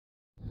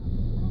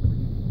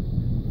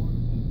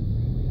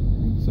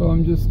So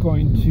I'm just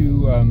going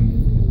to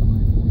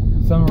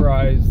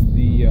summarize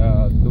the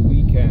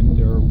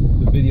weekend, or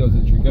the videos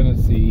that you're going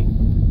to see.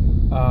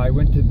 I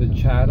went to the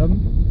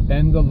Chatham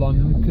and the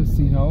London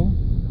casino,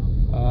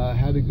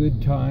 had a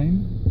good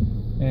time,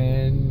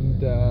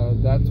 and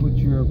that's what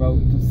you're about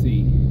to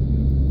see.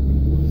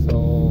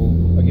 So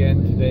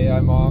again, today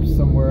I'm off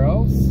somewhere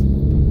else,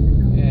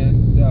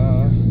 and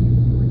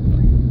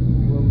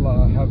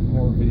we'll have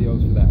more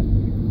videos for that.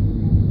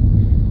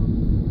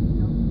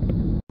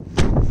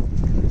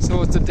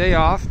 So it's a day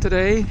off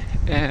today,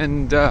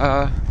 and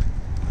I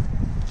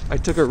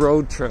took a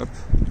road trip,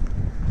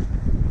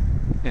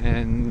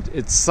 and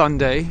it's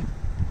Sunday.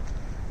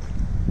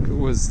 It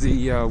was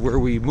the where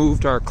we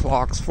moved our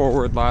clocks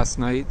forward last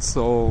night,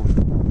 so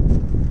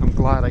I'm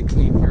glad I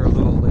came here a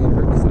little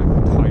later because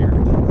I'm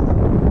tired.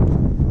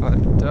 But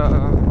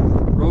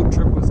road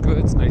trip was good.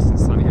 It's nice and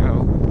sunny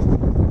out,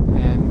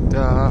 and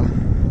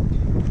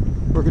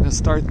we're gonna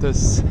start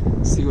this,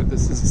 see what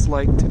this is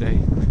like today.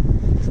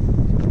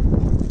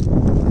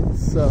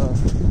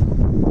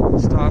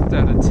 Stopped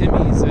at a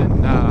Timmy's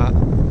in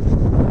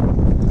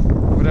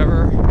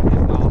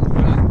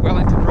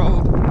Wellington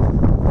Road.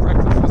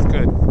 Breakfast was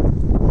good.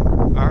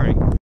 Alright.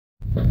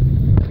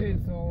 Okay,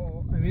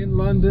 so I'm in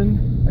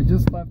London. I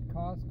just left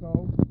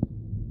Costco,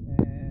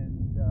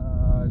 and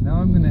now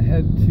I'm going to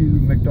head to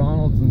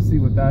McDonald's and see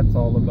what that's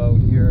all about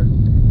here.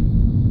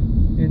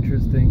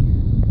 Interesting.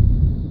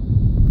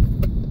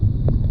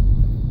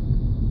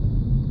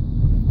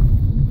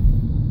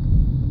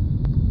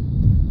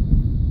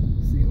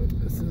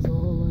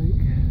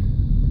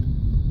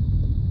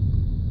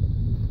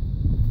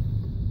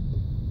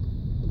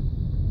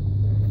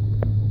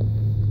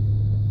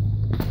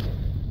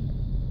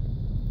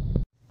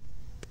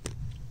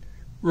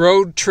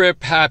 Road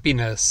trip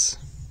happiness.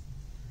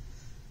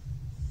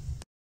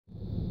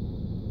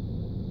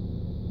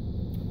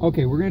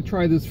 Okay, we're going to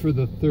try this for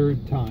the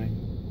third time.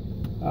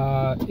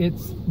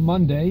 It's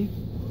Monday,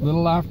 a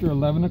little after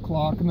 11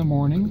 o'clock in the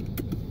morning.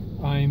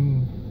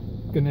 I'm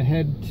going to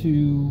head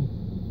to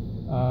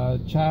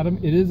Chatham.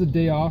 It is a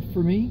day off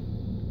for me,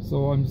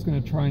 so I'm just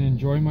going to try and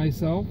enjoy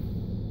myself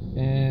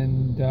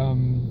and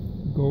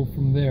go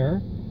from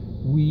there.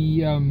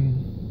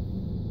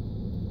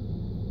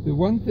 The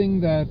one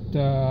thing that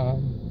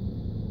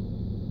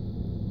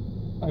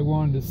I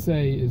wanted to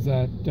say is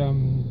that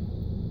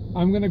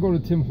I'm going to go to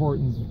Tim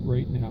Hortons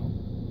right now,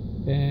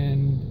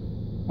 and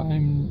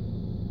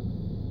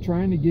I'm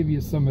trying to give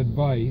you some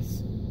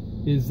advice.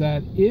 Is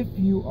that if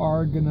you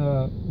are going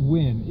to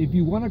win, if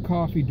you want a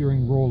coffee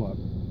during roll-up,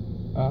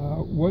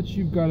 what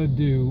you've got to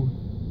do,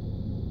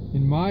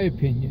 in my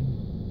opinion,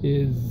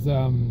 is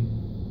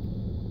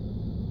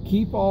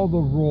keep all the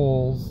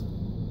rolls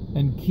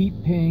and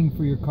keep paying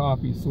for your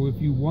coffee. So if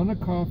you want a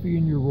coffee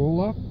in your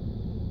roll-up,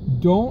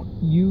 don't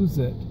use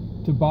it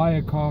to buy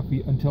a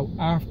coffee until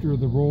after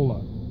the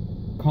roll-up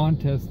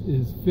contest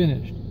is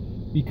finished,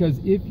 because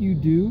if you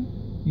do,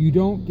 you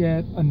don't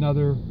get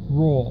another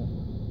roll.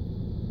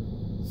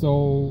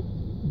 So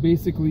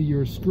basically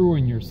you're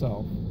screwing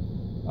yourself.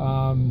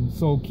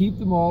 So keep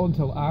them all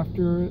until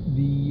after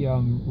the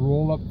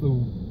roll up the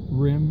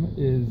rim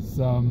is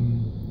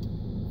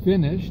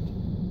finished,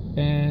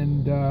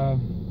 and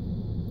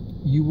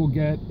you will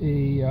get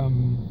a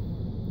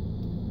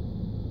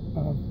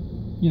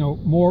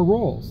more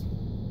rolls.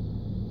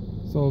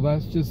 So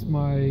that's just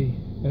my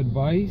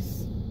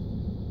advice,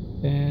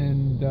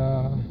 and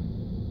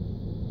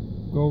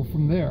go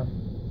from there.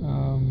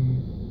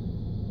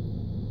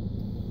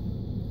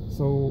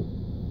 So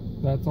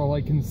that's all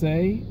I can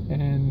say,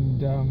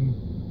 and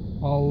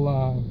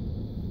I'll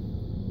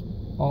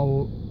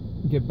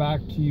get back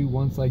to you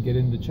once I get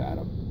into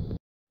Chatham.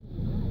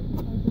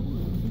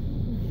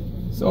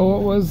 So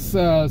it was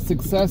a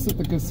success at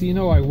the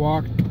casino. I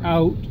walked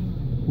out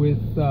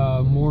with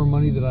more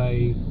money than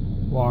I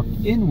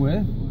walked in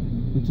with,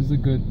 which is a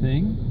good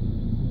thing.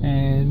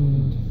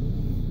 And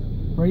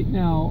right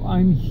now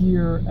I'm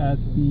here at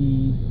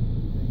the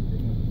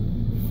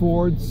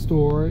Ford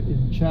store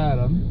in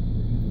Chatham,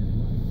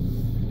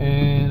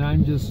 and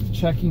I'm just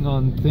checking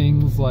on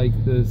things like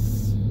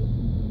this.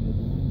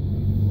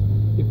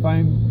 If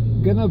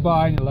I'm gonna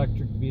buy an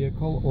electric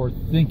vehicle or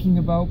thinking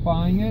about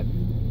buying it,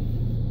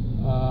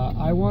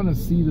 I want to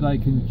see that I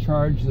can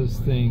charge this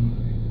thing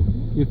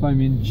if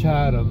I'm in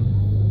Chatham,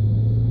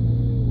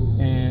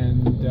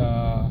 and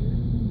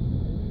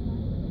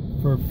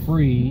for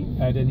free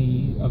at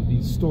any of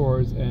these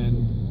stores.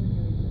 And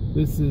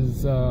this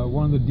is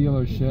one of the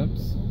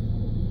dealerships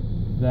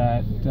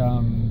that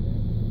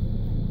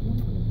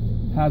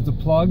has a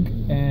plug,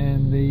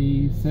 and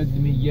they said to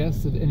me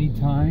yes at any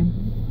time,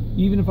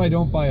 even if I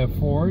don't buy a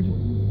Ford.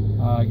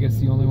 I guess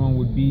the only one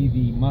would be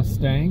the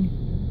Mustang.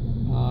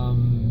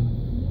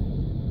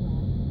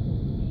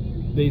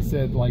 They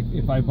said, like,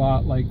 if I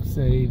bought, like,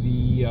 say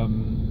the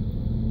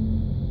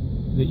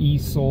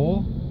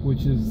e-Soul,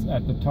 which is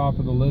at the top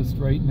of the list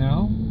right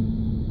now,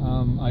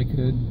 I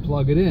could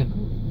plug it in.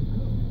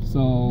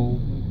 So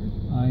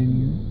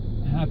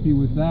I'm happy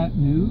with that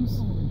news,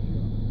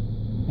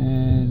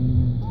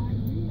 and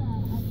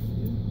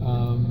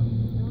I'm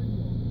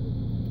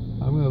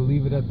going to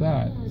leave it at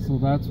that. So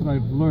that's what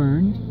I've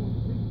learned.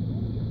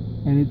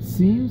 And it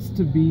seems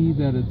to be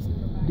that it's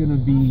going to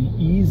be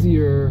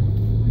easier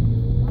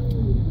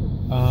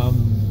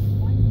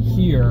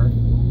here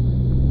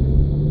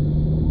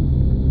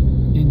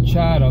in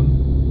Chatham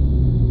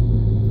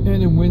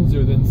and in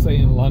Windsor than, say,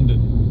 in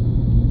London.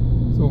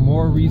 So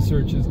more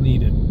research is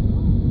needed.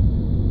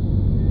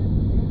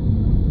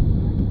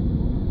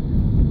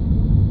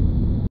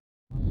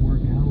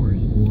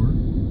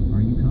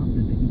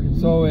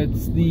 So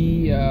it's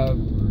the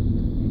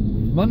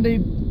Monday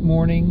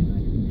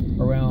morning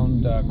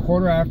around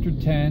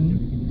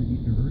 10:15.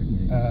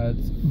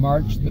 It's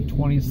March the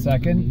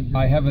 22nd.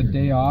 I have a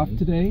day off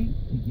today,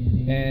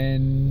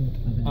 and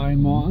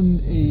I'm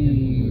on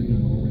a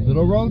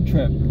little road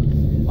trip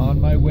on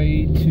my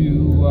way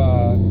to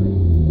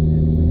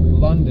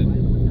London.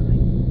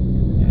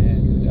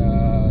 And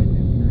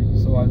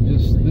so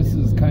this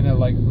is kind of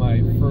like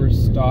my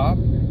first stop.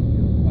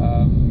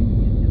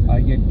 I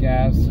get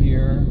gas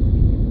here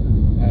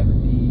at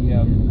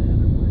the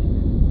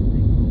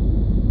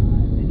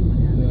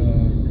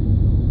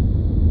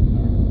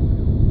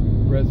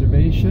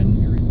reservation,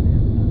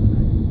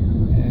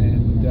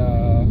 and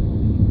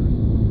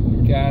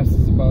gas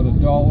is about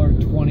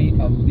 $1.20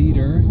 a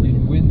liter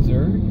in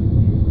Windsor,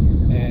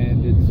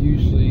 and it's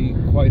usually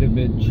quite a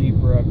bit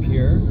cheaper up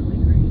here.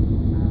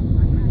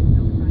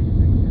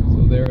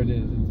 So there it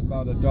is, it's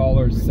about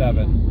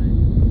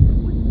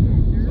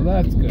 $1.07. So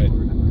that's good.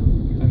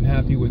 I'm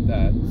happy with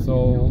that.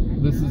 So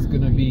this is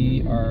going to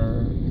be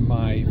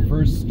my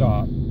first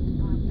stop.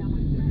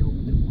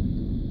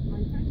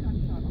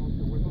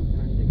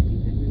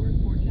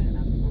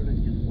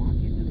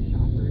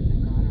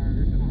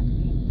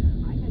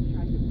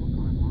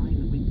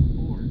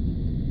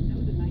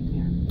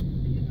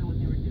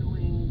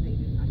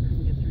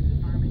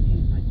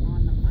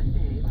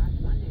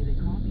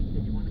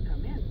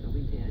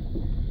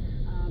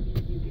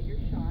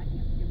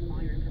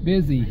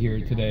 Busy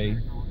here today.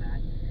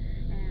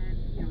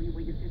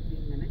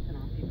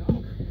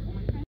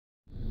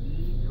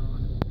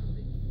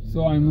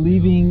 So I'm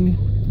leaving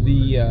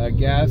the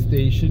gas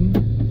station,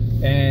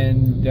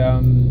 and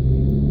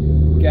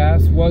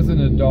gas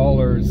wasn't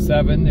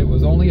 $1.07, it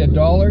was only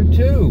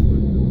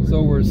 $1.02.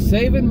 So we're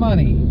saving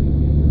money.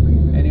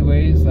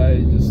 Anyways,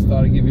 I just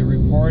thought I'd give you a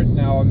report.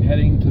 Now I'm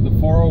heading to the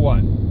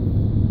 401.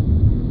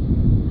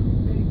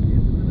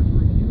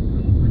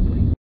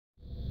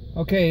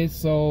 Okay,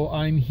 so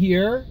I'm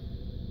here,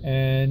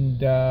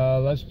 and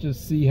let's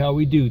just see how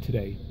we do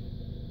today.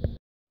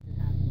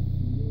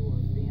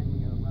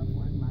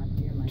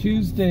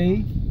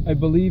 Tuesday, I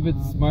believe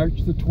it's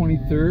March the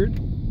 23rd.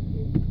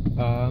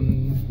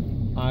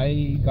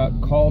 I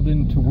got called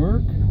into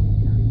work,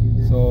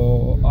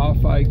 so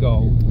off I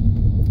go.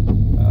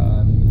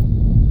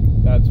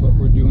 That's what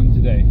we're doing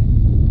today.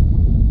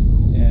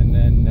 And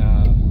then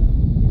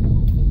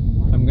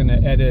I'm going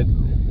to edit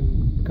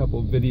a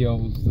couple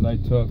videos that I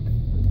took.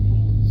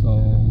 So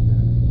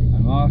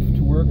I'm off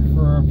to work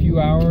for a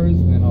few hours,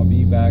 and then I'll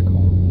be back